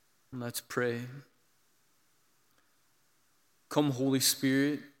Let's pray. Come, Holy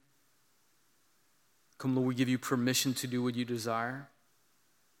Spirit. Come, Lord, we give you permission to do what you desire.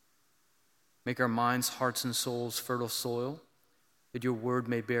 Make our minds, hearts, and souls fertile soil, that your word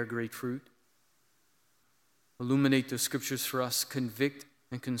may bear great fruit. Illuminate the scriptures for us, convict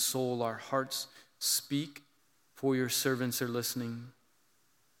and console our hearts. Speak, for your servants are listening.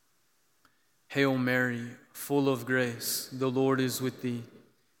 Hail Mary, full of grace, the Lord is with thee.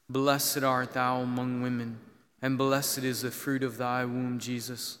 Blessed art thou among women, and blessed is the fruit of thy womb,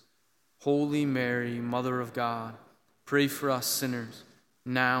 Jesus. Holy Mary, Mother of God, pray for us sinners,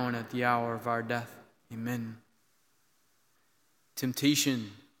 now and at the hour of our death. Amen.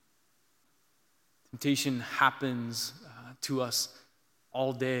 Temptation happens to us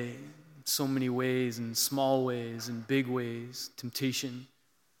all day, in so many ways, in small ways, in big ways. Temptation.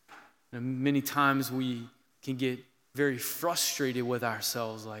 And many times we can get very frustrated with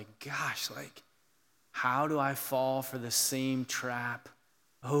ourselves, like, gosh, how do I fall for the same trap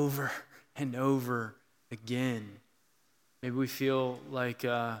over and over again? Maybe we feel like,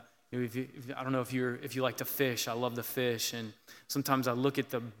 I don't know if you like to fish. I love to fish, and sometimes I look at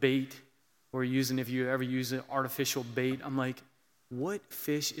the bait we're using. If you ever use an artificial bait, I'm like, what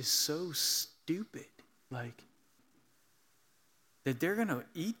fish is so stupid, that they're gonna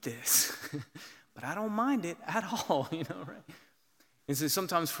eat this? But I don't mind it at all, right? And so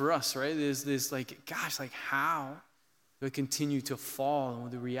sometimes for us, right, there's this how do I continue to fall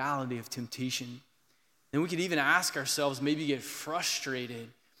with the reality of temptation? And we could even ask ourselves, maybe get frustrated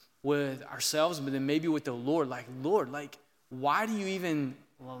with ourselves, but then maybe with the Lord, Lord, why do you even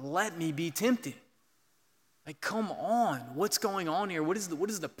let me be tempted? Come on, what's going on here? What is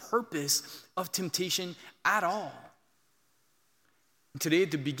the purpose of temptation at all? And today,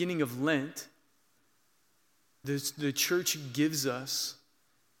 at the beginning of Lent, the church gives us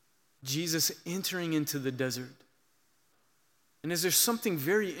Jesus entering into the desert. And there's something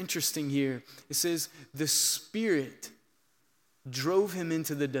very interesting here. It says the Spirit drove him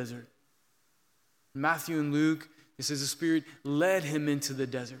into the desert. In Matthew and Luke, it says the Spirit led him into the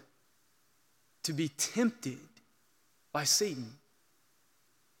desert to be tempted by Satan.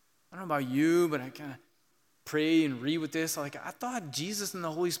 I don't know about you, but I kind of pray and read with this. I thought Jesus and the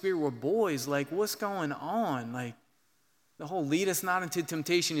Holy Spirit were boys. What's going on? The whole lead us not into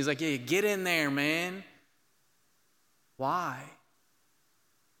temptation. He's like, yeah, get in there, man. Why?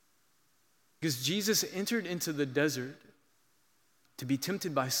 Because Jesus entered into the desert to be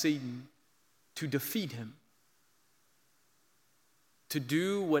tempted by Satan, to defeat him, to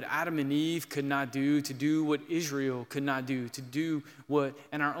do what Adam and Eve could not do, to do what Israel could not do, to do what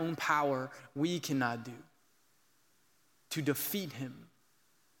in our own power we cannot do, to defeat him.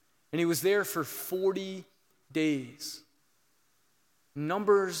 And he was there for 40 days.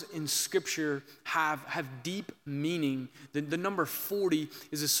 Numbers in Scripture have deep meaning. The number 40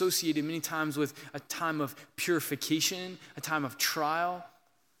 is associated many times with a time of purification, a time of trial,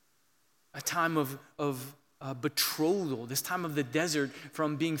 a time of betrothal, this time of the desert,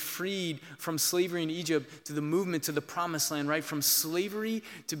 from being freed from slavery in Egypt to the movement to the promised land, right? From slavery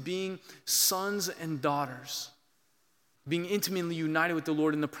to being sons and daughters, being intimately united with the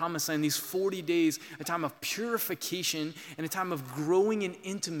Lord in the promised land. These 40 days, a time of purification and a time of growing in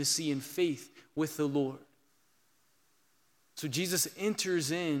intimacy and faith with the Lord. So Jesus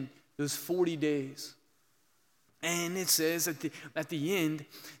enters in those 40 days. And it says at the end,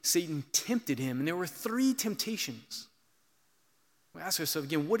 Satan tempted him. And there were 3 temptations. We ask ourselves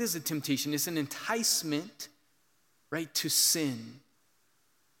again, what is a temptation? It's an enticement, right, to sin.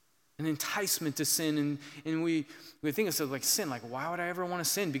 An enticement to sin. And we think of ourselves sin. Why would I ever want to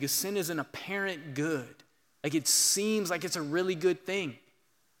sin? Because sin is an apparent good. It seems like it's a really good thing.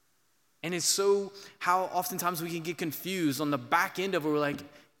 And it's so how oftentimes we can get confused on the back end of it. We're like,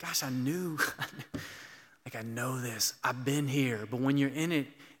 gosh, I knew. I know this. I've been here. But when you're in it,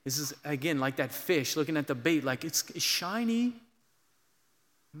 this is, again, like that fish looking at the bait. It's shiny. It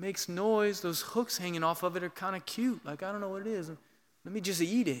makes noise. Those hooks hanging off of it are kind of cute. I don't know what it is. Let me just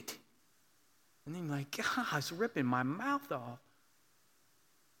eat it. And then you're like, God, it's ripping my mouth off.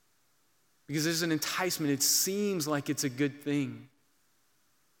 Because there's an enticement. It seems like it's a good thing.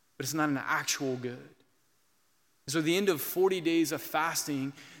 But it's not an actual good. So at the end of 40 days of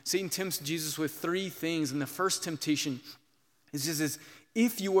fasting, Satan tempts Jesus with 3 things. And the first temptation is just this: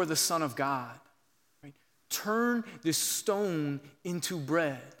 if you are the Son of God, right, turn this stone into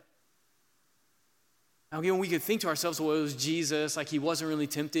bread. Now again, we could think to ourselves, well, it was Jesus, he wasn't really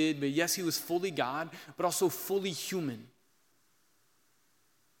tempted. But yes, he was fully God, but also fully human.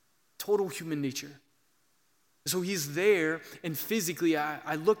 Total human nature. So he's there, and physically,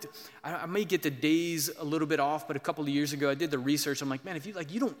 I looked, I may get the days a little bit off, but a couple of years ago, I did the research. I'm like, man, if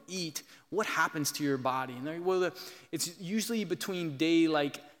you don't eat, what happens to your body? And they're like, well, it's usually between day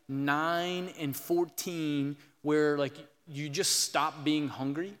 9 and 14 where you just stop being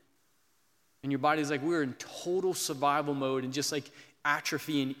hungry, and your body's we're in total survival mode and just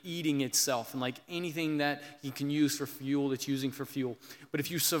atrophy and eating itself, and anything that you can use for fuel, it's using for fuel. But if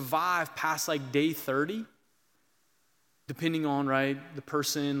you survive past day 30, depending on, the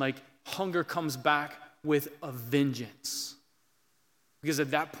person, hunger comes back with a vengeance. Because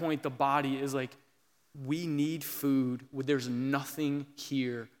at that point, the body is we need food. There's nothing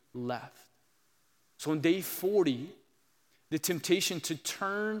here left. So on day 40, the temptation to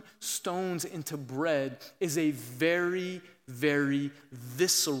turn stones into bread is a very, very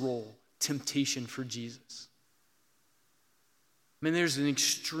visceral temptation for Jesus. There's an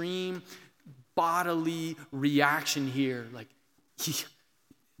extreme bodily reaction here.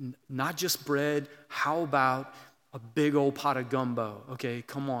 Not just bread, how about a big old pot of gumbo? Okay,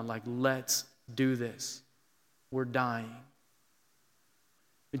 come on, let's do this. We're dying.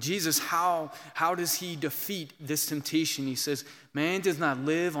 But Jesus, how does he defeat this temptation? He says, man does not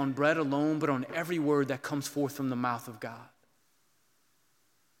live on bread alone, but on every word that comes forth from the mouth of God.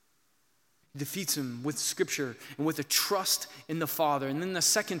 He defeats him with Scripture and with a trust in the Father. And then the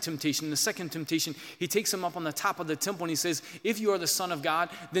second temptation, he takes him up on the top of the temple and he says, if you are the Son of God,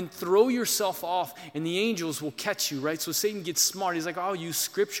 then throw yourself off and the angels will catch you, right? So Satan gets smart. He's I'll use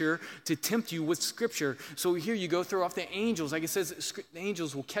Scripture to tempt you with Scripture. So here you go, throw off the angels. It says, the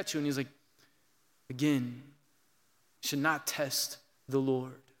angels will catch you. And he's again, should not test the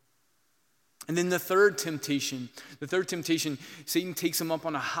Lord. And then the third temptation, Satan takes him up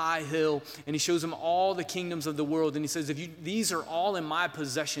on a high hill and he shows him all the kingdoms of the world. And he says, these are all in my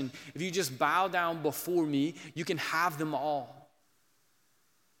possession. If you just bow down before me, you can have them all.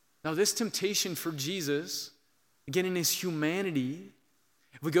 Now this temptation for Jesus, again in his humanity,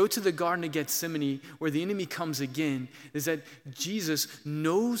 if we go to the Garden of Gethsemane where the enemy comes again, is that Jesus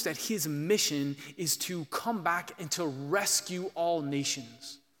knows that his mission is to come back and to rescue all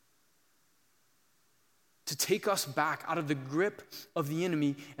nations. To take us back out of the grip of the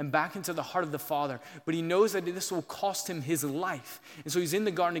enemy and back into the heart of the Father. But he knows that this will cost him his life. And so he's in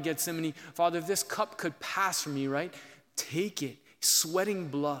the Garden of Gethsemane. Father, if this cup could pass from me, right? Take it, sweating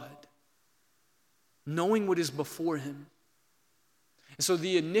blood, knowing what is before him. And so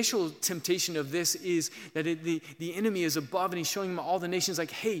the initial temptation of this is that the enemy is above and he's showing him all the nations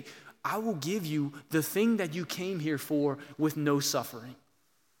hey, I will give you the thing that you came here for with no suffering.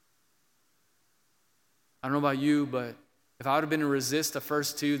 I don't know about you, but if I would have been to resist the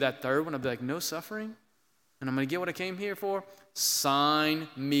first two, that third one, I'd be no suffering? And I'm going to get what I came here for? Sign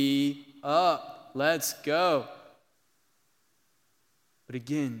me up. Let's go. But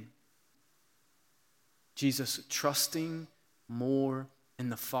again, Jesus, trusting more in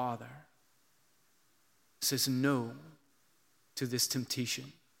the Father, says no to this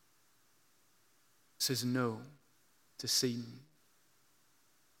temptation. Says no to Satan.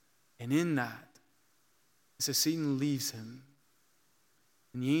 And in that, it says Satan leaves him,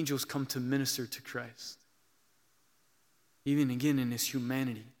 and the angels come to minister to Christ. Even again in his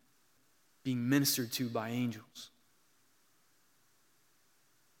humanity, being ministered to by angels.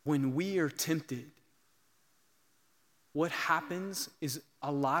 When we are tempted, what happens is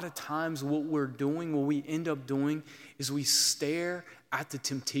a lot of times what we end up doing is we stare at the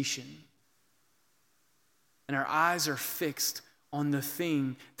temptation. And our eyes are fixed on the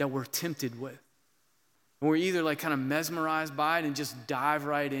thing that we're tempted with. And we're either kind of mesmerized by it and just dive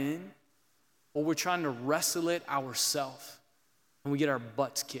right in, or we're trying to wrestle it ourselves and we get our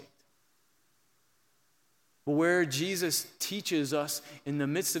butts kicked. But where Jesus teaches us in the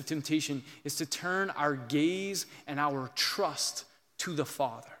midst of temptation is to turn our gaze and our trust to the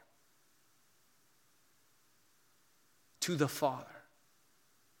Father. To the Father.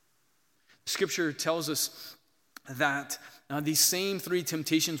 Scripture tells us that these same three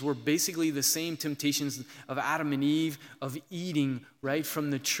temptations were basically the same temptations of Adam and Eve of eating right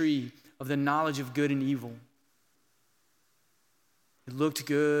from the tree of the knowledge of good and evil. It looked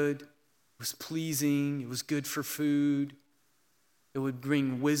good, it was pleasing, it was good for food, it would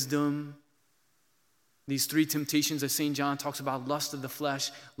bring wisdom. These three temptations that St. John talks about, lust of the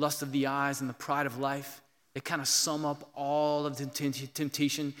flesh, lust of the eyes, and the pride of life, they kind of sum up all of the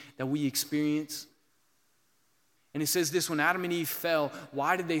temptation that we experience. And it says this, when Adam and Eve fell,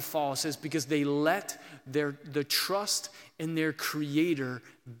 why did they fall? It says because they let the trust in their Creator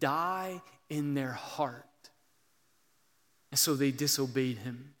die in their heart. And so they disobeyed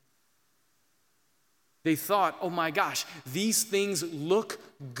him. They thought, oh my gosh, these things look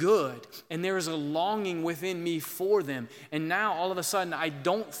good, and there is a longing within me for them. And now all of a sudden, I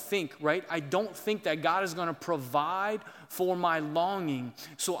don't think that God is going to provide for my longing.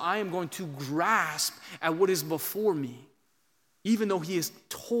 So I am going to grasp at what is before me, even though he has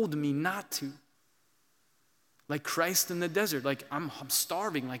told me not to. Like Christ in the desert, like I'm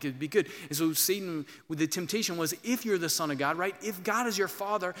starving, like it'd be good. And so Satan, with the temptation was, if you're the Son of God, right? If God is your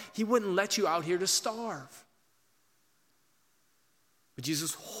Father, he wouldn't let you out here to starve. But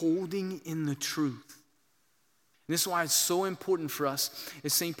Jesus holding in the truth. And this is why it's so important for us,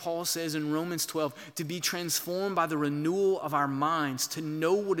 as St. Paul says in Romans 12, to be transformed by the renewal of our minds, to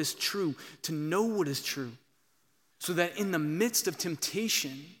know what is true, so that in the midst of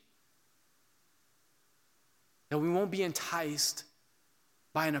temptation, that we won't be enticed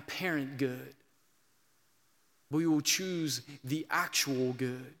by an apparent good, but we will choose the actual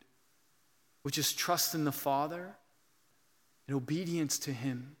good, which is trust in the Father and obedience to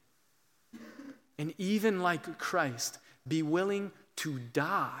him. And even like Christ, be willing to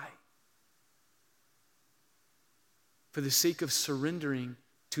die for the sake of surrendering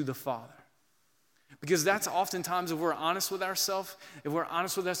to the Father. Because that's oftentimes, if we're honest with ourselves,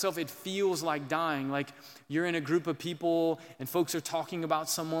 it feels like dying. Like you're in a group of people and folks are talking about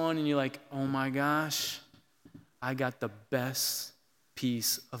someone and you're like, oh my gosh, I got the best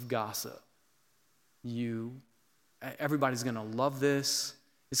piece of gossip. Everybody's going to love this.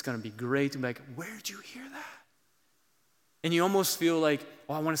 It's going to be great. And be like, where did you hear that? And you almost feel like,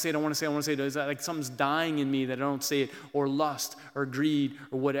 oh, I want to say it. It's like something's dying in me that I don't say it, or lust or greed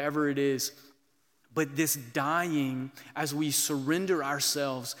or whatever it is. But this dying, as we surrender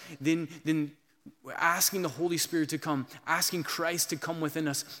ourselves, then asking the Holy Spirit to come, asking Christ to come within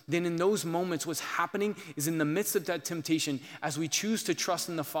us, then in those moments what's happening is in the midst of that temptation, as we choose to trust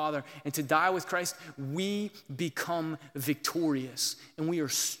in the Father and to die with Christ, we become victorious and we are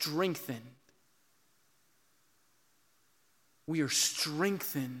strengthened. We are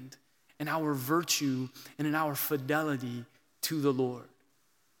strengthened in our virtue and in our fidelity to the Lord.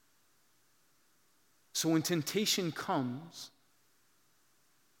 So when temptation comes,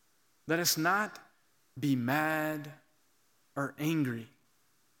 let us not be mad or angry.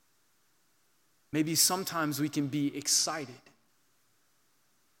 Maybe sometimes we can be excited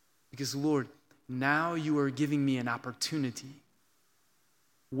because, Lord, now you are giving me an opportunity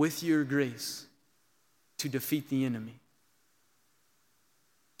with your grace to defeat the enemy,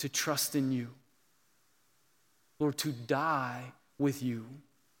 to trust in you, Lord, to die with you,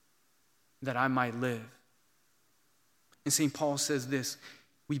 that I might live. And St. Paul says this,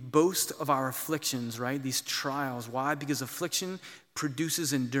 we boast of our afflictions, right? These trials. Why? Because affliction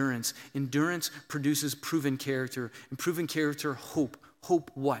produces endurance. Endurance produces proven character. And proven character, hope.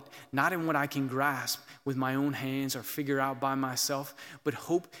 Hope what? Not in what I can grasp with my own hands or figure out by myself, but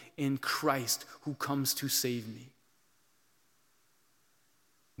hope in Christ who comes to save me.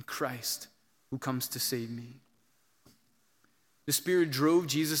 In Christ who comes to save me. The Spirit drove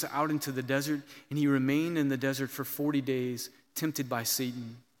Jesus out into the desert, and he remained in the desert for 40 days, tempted by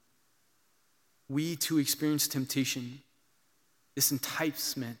Satan. We too experience temptation, this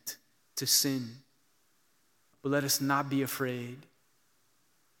enticement to sin. But let us not be afraid,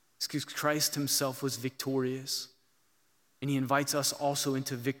 because Christ himself was victorious, and he invites us also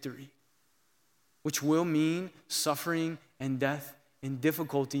into victory, which will mean suffering and death and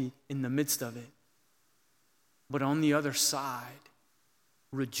difficulty in the midst of it. But on the other side,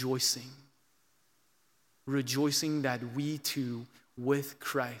 rejoicing that we too, with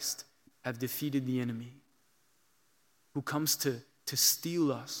Christ, have defeated the enemy who comes to steal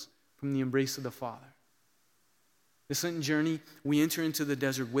us from the embrace of the Father. This Lenten journey, we enter into the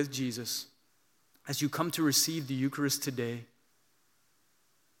desert with Jesus. As you come to receive the Eucharist today,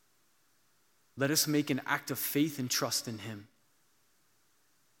 let us make an act of faith and trust in him.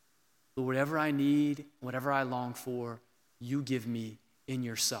 But whatever I need, whatever I long for, you give me in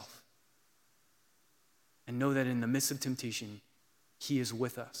yourself. And know that in the midst of temptation, he is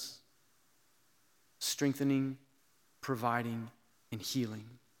with us, strengthening, providing, and healing.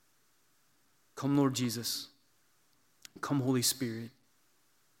 Come, Lord Jesus. Come, Holy Spirit,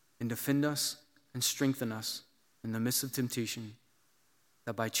 and defend us and strengthen us in the midst of temptation,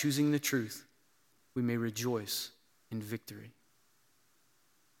 that by choosing the truth, we may rejoice in victory.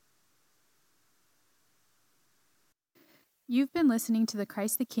 You've been listening to the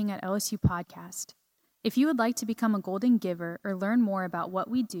Christ the King at LSU podcast. If you would like to become a Golden Giver or learn more about what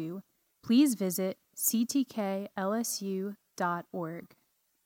we do, please visit ctklsu.org.